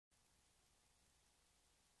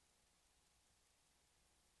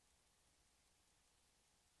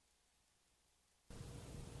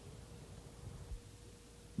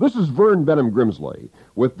This is Vern Grimsley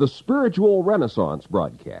with the Spiritual Renaissance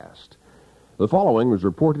broadcast. The following was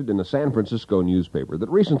reported in a San Francisco newspaper that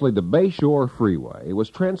recently the Bayshore Freeway was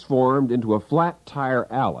transformed into a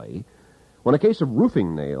flat-tire alley when a case of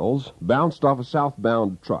roofing nails bounced off a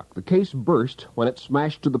southbound truck. The case burst when it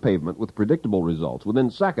smashed to the pavement with predictable results. Within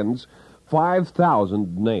seconds,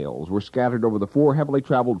 5,000 nails were scattered over the four heavily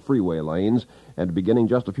traveled freeway lanes, and beginning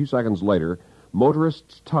just a few seconds later,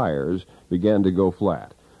 motorists' tires began to go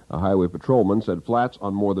flat. A highway patrolman said flats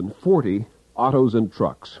on more than 40 autos and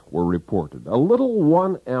trucks were reported. A little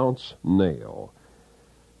 1-ounce nail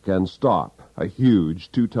can stop a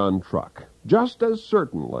huge 2-ton truck, just as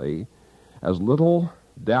certainly as little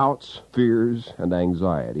doubts, fears, and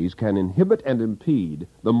anxieties can inhibit and impede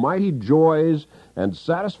the mighty joys and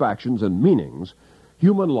satisfactions and meanings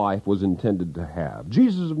human life was intended to have.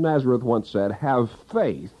 Jesus of Nazareth once said, "Have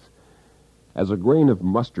faith as a grain of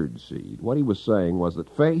mustard seed." What he was saying was that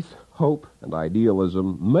faith, hope, and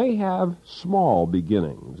idealism may have small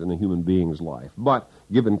beginnings in a human being's life, but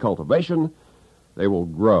given cultivation, they will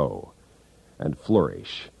grow and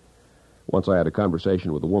flourish. Once I had a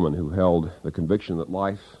conversation with a woman who held the conviction that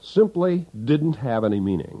life simply didn't have any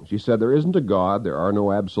meaning. She said, "There isn't a God, there are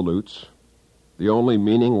no absolutes. The only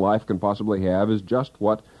meaning life can possibly have is just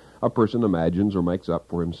what a person imagines or makes up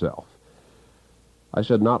for himself." I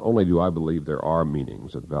said, not only do I believe there are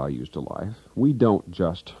meanings and values to life, we don't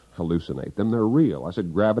just hallucinate them, they're real. I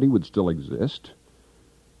said gravity would still exist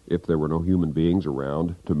if there were no human beings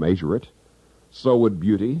around to measure it. So would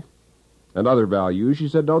beauty and other values. She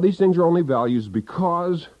said, no, these things are only values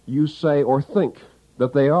because you say or think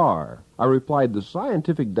that they are. I replied, the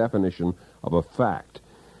scientific definition of a fact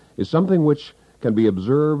is something which can be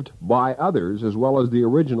observed by others as well as the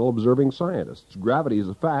original observing scientists. Gravity is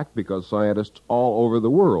a fact because scientists all over the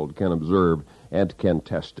world can observe and can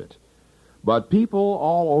test it. But people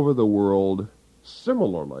all over the world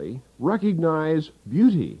similarly recognize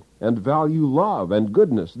beauty and value love and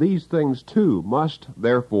goodness. These things, too, must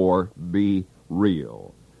therefore be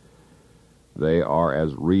real. They are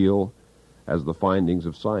as real as the findings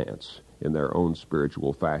of science in their own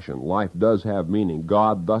spiritual fashion. Life does have meaning.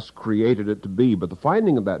 God thus created it to be, but the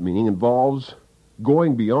finding of that meaning involves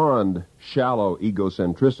going beyond shallow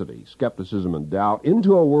egocentricity, skepticism, and doubt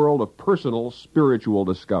into a world of personal spiritual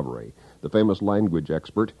discovery. The famous language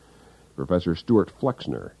expert, Professor Stuart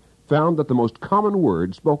Flexner, found that the most common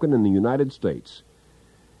word spoken in the United States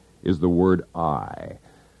is the word I.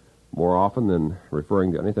 More often than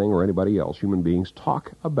referring to anything or anybody else, human beings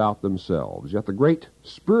talk about themselves. Yet the great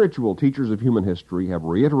spiritual teachers of human history have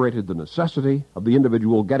reiterated the necessity of the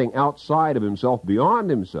individual getting outside of himself, beyond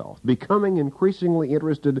himself, becoming increasingly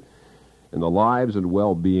interested in the lives and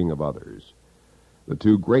well-being of others. The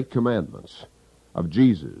two great commandments of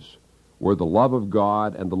Jesus were the love of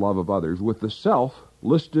God and the love of others, with the self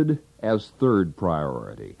listed as third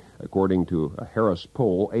priority. According to a Harris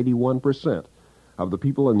poll, 81% of the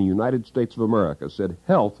people in the United States of America said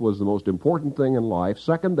health was the most important thing in life.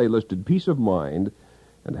 Second, they listed peace of mind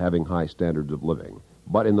and having high standards of living.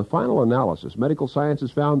 But in the final analysis, medical science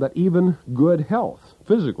has found that even good health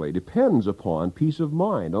physically depends upon peace of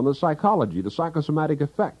mind, on the psychology, the psychosomatic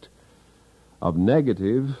effect of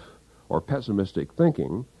negative or pessimistic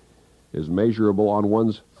thinking is measurable on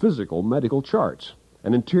one's physical medical charts.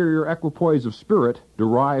 An interior equipoise of spirit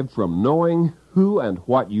derived from knowing who and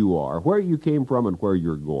what you are, where you came from and where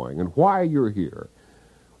you're going, and why you're here,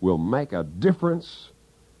 will make a difference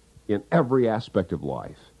in every aspect of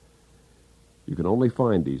life. You can only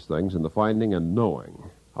find these things in the finding and knowing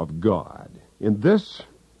of God. In this,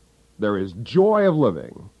 there is joy of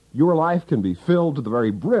living. Your life can be filled to the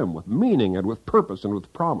very brim with meaning and with purpose and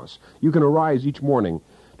with promise. You can arise each morning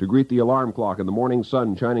to greet the alarm clock and the morning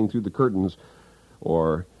sun shining through the curtains,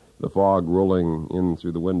 or the fog rolling in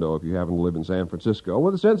through the window if you happen to live in San Francisco,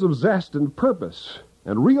 with a sense of zest and purpose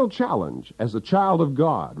and real challenge as a child of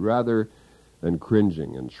God, rather than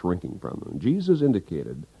cringing and shrinking from them. Jesus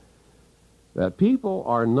indicated that people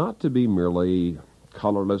are not to be merely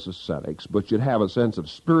colorless ascetics, but should have a sense of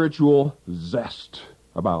spiritual zest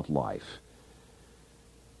about life.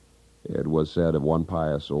 It was said of one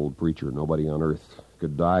pious old preacher, nobody on earth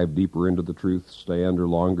could dive deeper into the truth, stay under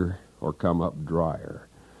longer, or come up drier.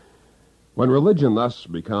 When religion thus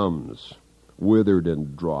becomes withered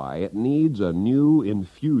and dry, it needs a new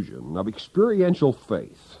infusion of experiential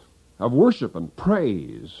faith, of worship and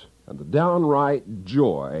praise, and the downright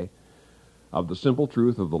joy of the simple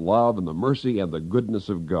truth of the love and the mercy and the goodness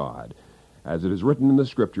of God. As it is written in the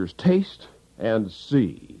Scriptures, taste and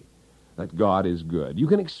see that God is good. You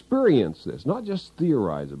can experience this, not just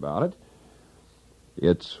theorize about it.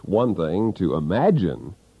 It's one thing to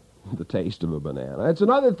imagine the taste of a banana. It's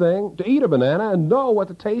another thing to eat a banana and know what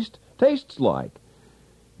the taste tastes like.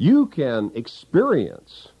 You can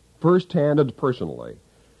experience firsthand and personally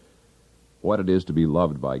what it is to be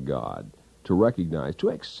loved by God, to recognize, to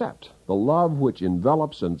accept the love which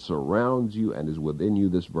envelops and surrounds you and is within you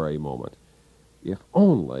this very moment. If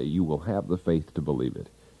only you will have the faith to believe it.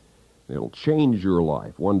 It'll change your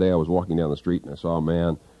life. One day I was walking down the street and I saw a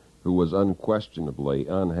man who was unquestionably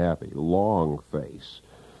unhappy, long face.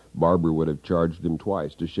 Barber would have charged him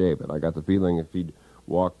twice to shave it. I got the feeling if he'd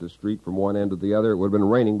walked the street from one end to the other, it would have been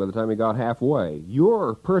raining by the time he got halfway.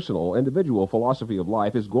 Your personal, individual philosophy of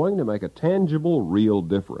life is going to make a tangible, real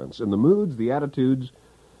difference in the moods, the attitudes,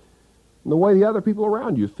 and the way the other people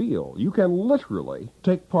around you feel. You can literally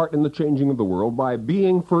take part in the changing of the world by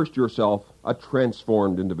being first yourself a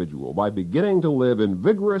transformed individual, by beginning to live in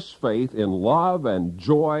vigorous faith, in love and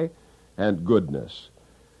joy and goodness.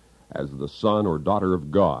 As the son or daughter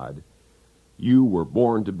of God, you were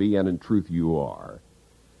born to be, and in truth you are.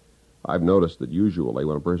 I've noticed that usually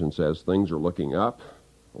when a person says things are looking up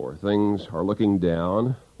or things are looking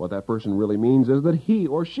down, what that person really means is that he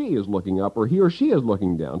or she is looking up or he or she is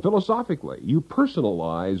looking down. Philosophically, you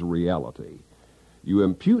personalize reality. You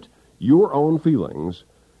impute your own feelings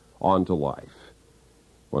onto life.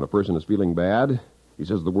 When a person is feeling bad, he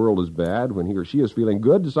says the world is bad. When he or she is feeling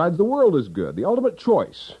good, decides the world is good. The ultimate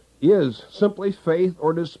choice is simply faith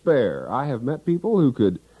or despair. I have met people who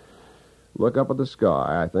could look up at the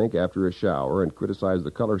sky, I think, after a shower and criticize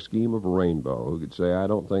the color scheme of a rainbow, who could say, I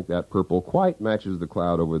don't think that purple quite matches the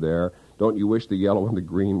cloud over there. Don't you wish the yellow and the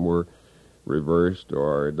green were reversed,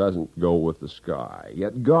 or it doesn't go with the sky?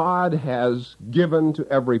 Yet God has given to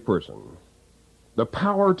every person the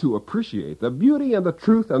power to appreciate the beauty and the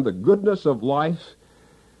truth and the goodness of life,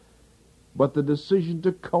 but the decision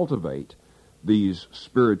to cultivate these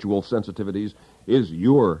spiritual sensitivities is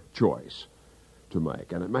your choice to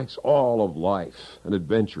make, and it makes all of life an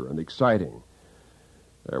adventure and exciting.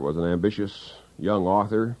 There was an ambitious young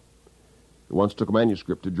author who once took a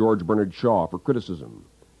manuscript to George Bernard Shaw for criticism.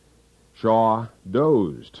 Shaw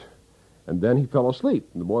dozed, and then he fell asleep,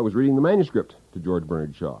 and the boy was reading the manuscript to George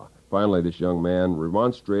Bernard Shaw. Finally, this young man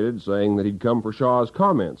remonstrated, saying that he'd come for Shaw's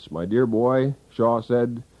comments. My dear boy, Shaw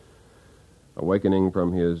said, awakening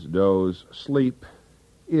from his doze, sleep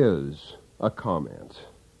is a comment.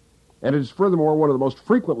 And it is furthermore one of the most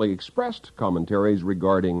frequently expressed commentaries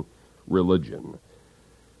regarding religion,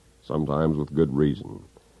 sometimes with good reason.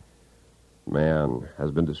 Man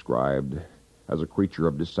has been described as a creature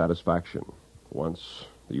of dissatisfaction. Once,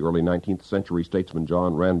 the early 19th century statesman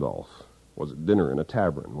John Randolph was at dinner in a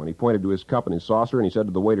tavern when he pointed to his cup and his saucer and he said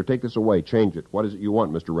to the waiter, take this away, change it. What is it you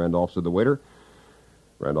want, Mr. Randolph, said the waiter.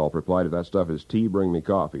 Randolph replied, if that stuff is tea, bring me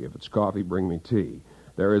coffee. If it's coffee, bring me tea.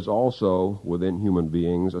 There is also within human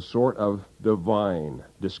beings a sort of divine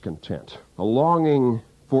discontent, a longing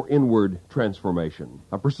for inward transformation,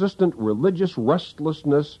 a persistent religious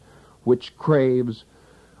restlessness which craves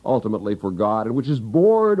ultimately for God and which is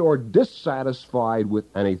bored or dissatisfied with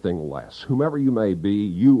anything less. Whomever you may be,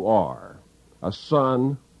 you are a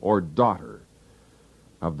son or daughter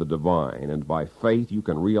of the divine, and by faith you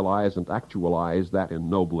can realize and actualize that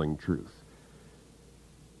ennobling truth.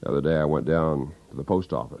 The other day I went down to the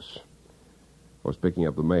post office. I was picking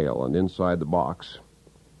up the mail, and inside the box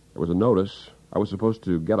there was a notice. I was supposed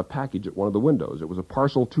to get a package at one of the windows. It was a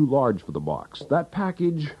parcel too large for the box. That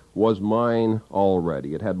package was mine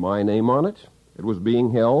already. It had my name on it. It was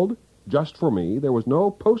being held just for me. There was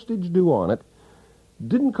no postage due on it.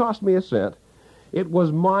 Didn't cost me a cent. It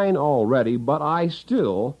was mine already, but I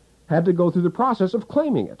still had to go through the process of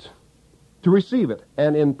claiming it, to receive it.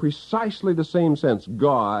 And in precisely the same sense,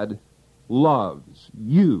 God loves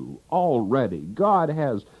you already. God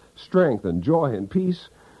has strength and joy and peace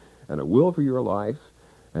and a will for your life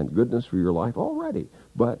and goodness for your life already.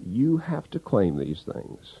 But you have to claim these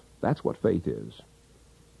things. That's what faith is.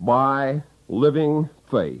 By living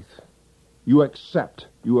faith, you accept,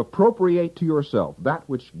 you appropriate to yourself that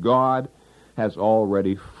which God has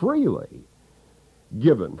already freely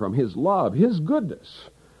given from His love, His goodness,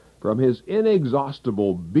 from His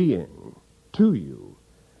inexhaustible being to you.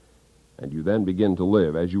 And you then begin to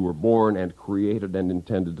live as you were born and created and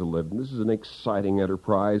intended to live. And this is an exciting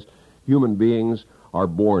enterprise. Human beings are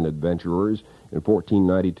born adventurers. In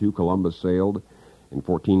 1492, Columbus sailed. In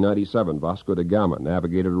 1497, Vasco da Gama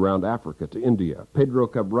navigated around Africa to India. Pedro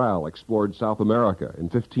Cabral explored South America in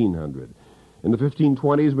 1500. In the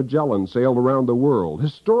 1520s, Magellan sailed around the world.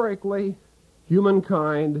 Historically,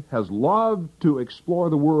 humankind has loved to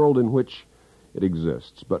explore the world in which it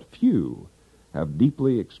exists, but few have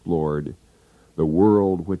deeply explored the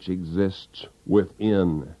world which exists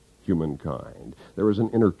within humankind. There is an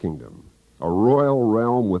inner kingdom, a royal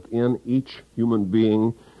realm within each human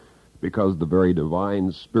being, because the very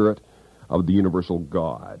divine spirit of the universal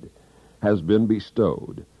God has been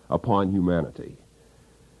bestowed upon humanity.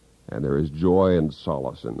 And there is joy and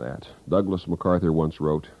solace in that. Douglas MacArthur once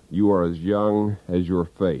wrote, "You are as young as your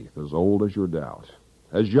faith, as old as your doubt.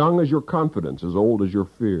 As young as your confidence, as old as your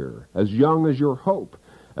fear. As young as your hope,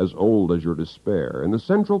 as old as your despair. In the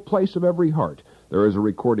central place of every heart there is a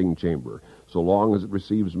recording chamber. So long as it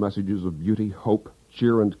receives messages of beauty, hope,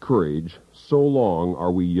 cheer, and courage, so long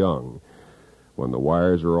are we young. When the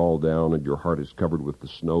wires are all down and your heart is covered with the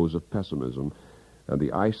snows of pessimism and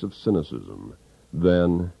the ice of cynicism,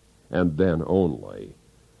 then, and then only,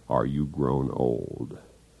 are you grown old."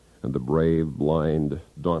 And the brave, blind,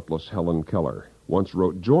 dauntless Helen Keller once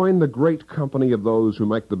wrote, "Join the great company of those who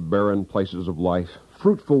make the barren places of life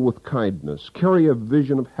fruitful with kindness. Carry a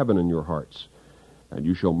vision of heaven in your hearts, and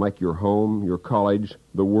you shall make your home, your college,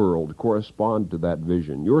 the world correspond to that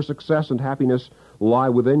vision. Your success and happiness lie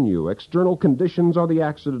within you. External conditions are the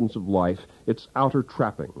accidents of life, its outer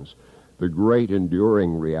trappings. The great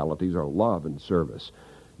enduring realities are love and service.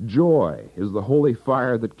 Joy is the holy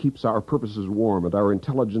fire that keeps our purposes warm and our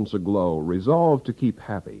intelligence aglow. Resolve to keep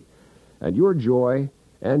happy, and your joy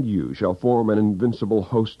and you shall form an invincible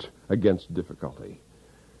host against difficulty."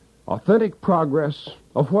 Authentic progress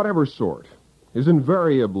of whatever sort is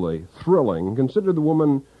invariably thrilling. Consider the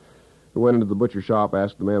woman who went into the butcher shop,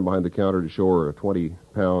 asked the man behind the counter to show her a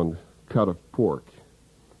 20-pound cut of pork.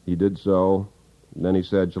 He did so, and then he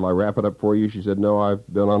said, "Shall I wrap it up for you?" She said, "No, I've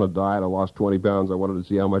been on a diet. I lost 20 pounds. I wanted to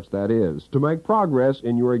see how much that is." To make progress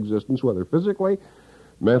in your existence, whether physically,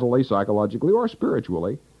 mentally, psychologically, or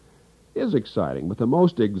spiritually, is exciting, but the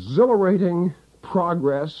most exhilarating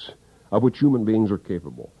progress of which human beings are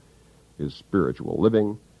capable is spiritual,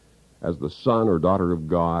 living as the son or daughter of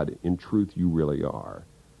God in truth you really are.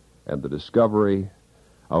 And the discovery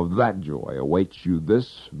of that joy awaits you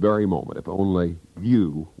this very moment, if only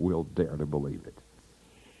you will dare to believe it.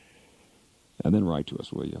 And then write to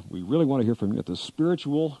us, will you? We really want to hear from you at the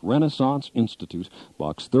Spiritual Renaissance Institute,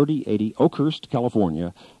 Box 3080, Oakhurst,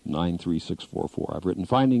 California, 93644. I've written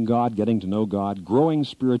Finding God, Getting to Know God, Growing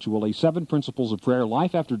Spiritually, 7 Principles of Prayer,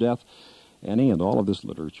 Life After Death, any and all of this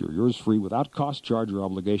literature. Yours free, without cost, charge, or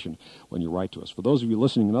obligation when you write to us. For those of you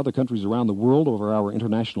listening in other countries around the world over our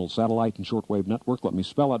international satellite and shortwave network, let me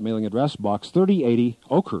spell out mailing address, Box 3080,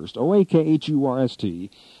 Oakhurst, Oakhurst,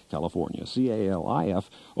 California, CALIFORNIA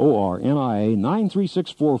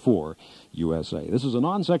 93644, USA. This is a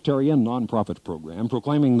non-sectarian, non-profit program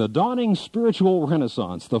proclaiming the dawning spiritual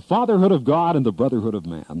renaissance, the fatherhood of God and the brotherhood of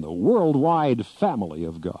man, the worldwide family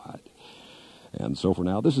of God. And so for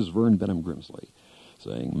now, this is Vern Grimsley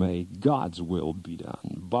saying, may God's will be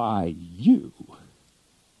done by you.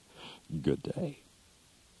 Good day.